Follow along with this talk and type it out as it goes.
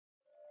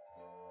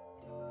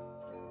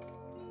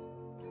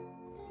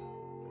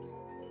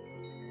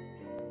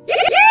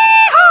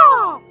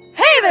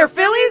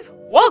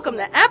Welcome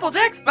to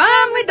Applejack's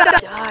Family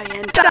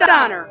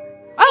Diner.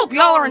 I hope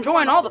y'all are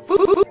enjoying all the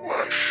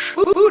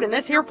food in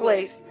this here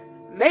place.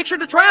 Make sure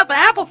to try out the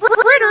apple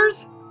fritters.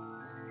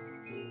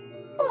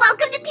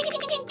 Welcome to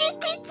Pinky's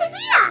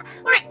Pizzeria,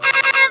 where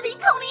every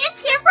pony is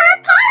here for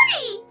a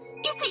party.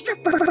 Is it your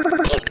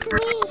birthday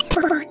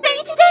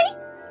today?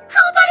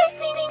 How about I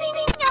singing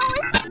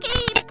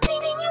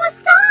you a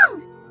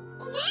song?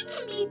 We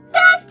can be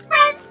best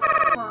friends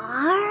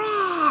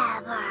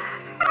forever.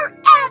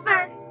 Forever.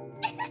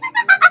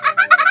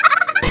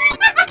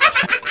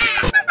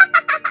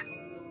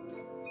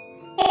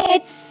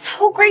 It's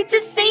so great to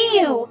see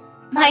you.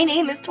 My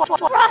name is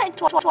Twilight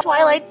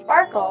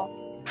Sparkle.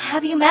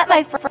 Have you met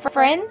my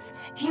friends?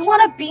 Do you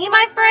want to be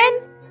my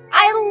friend?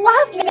 I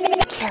love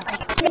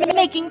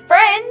making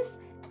friends.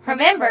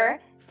 Remember,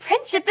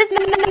 friendship is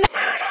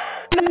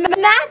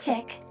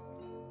magic.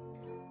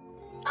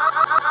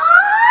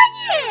 Oh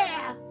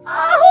yeah!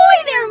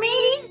 Ahoy there,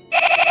 mateys!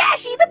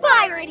 Dashy the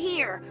Pirate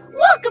here.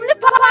 Welcome to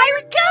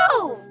Pirate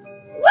Cove.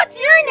 What's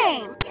your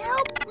name?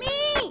 Help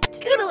me.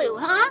 Toodaloo,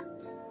 huh?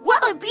 Well,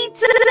 it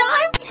beats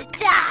time to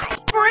die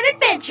for an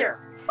adventure.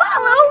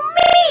 Follow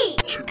me!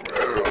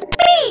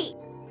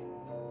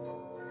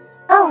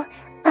 Oh,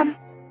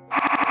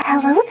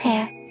 hello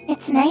there.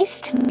 It's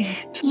nice to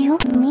meet you.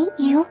 Do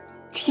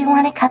you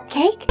want a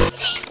cupcake?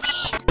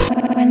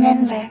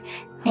 Remember,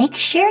 make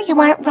sure you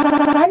aren't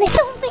running.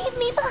 Don't leave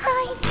me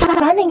behind.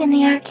 Running in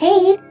the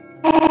arcade.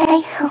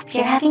 I hope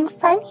you're having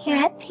fun here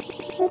at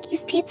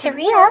Pinky's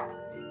Pizzeria.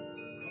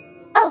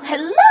 Oh,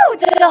 hello,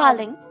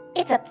 darling.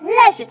 It's a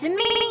pleasure to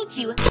meet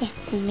you.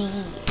 It's me.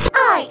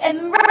 I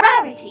am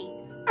Rarity.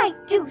 I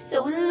do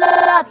so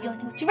love your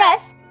new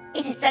dress.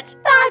 It is such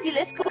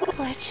fabulous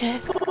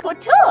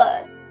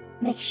couture.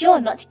 Make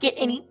sure not to get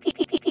any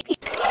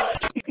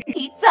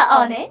pizza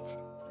on it.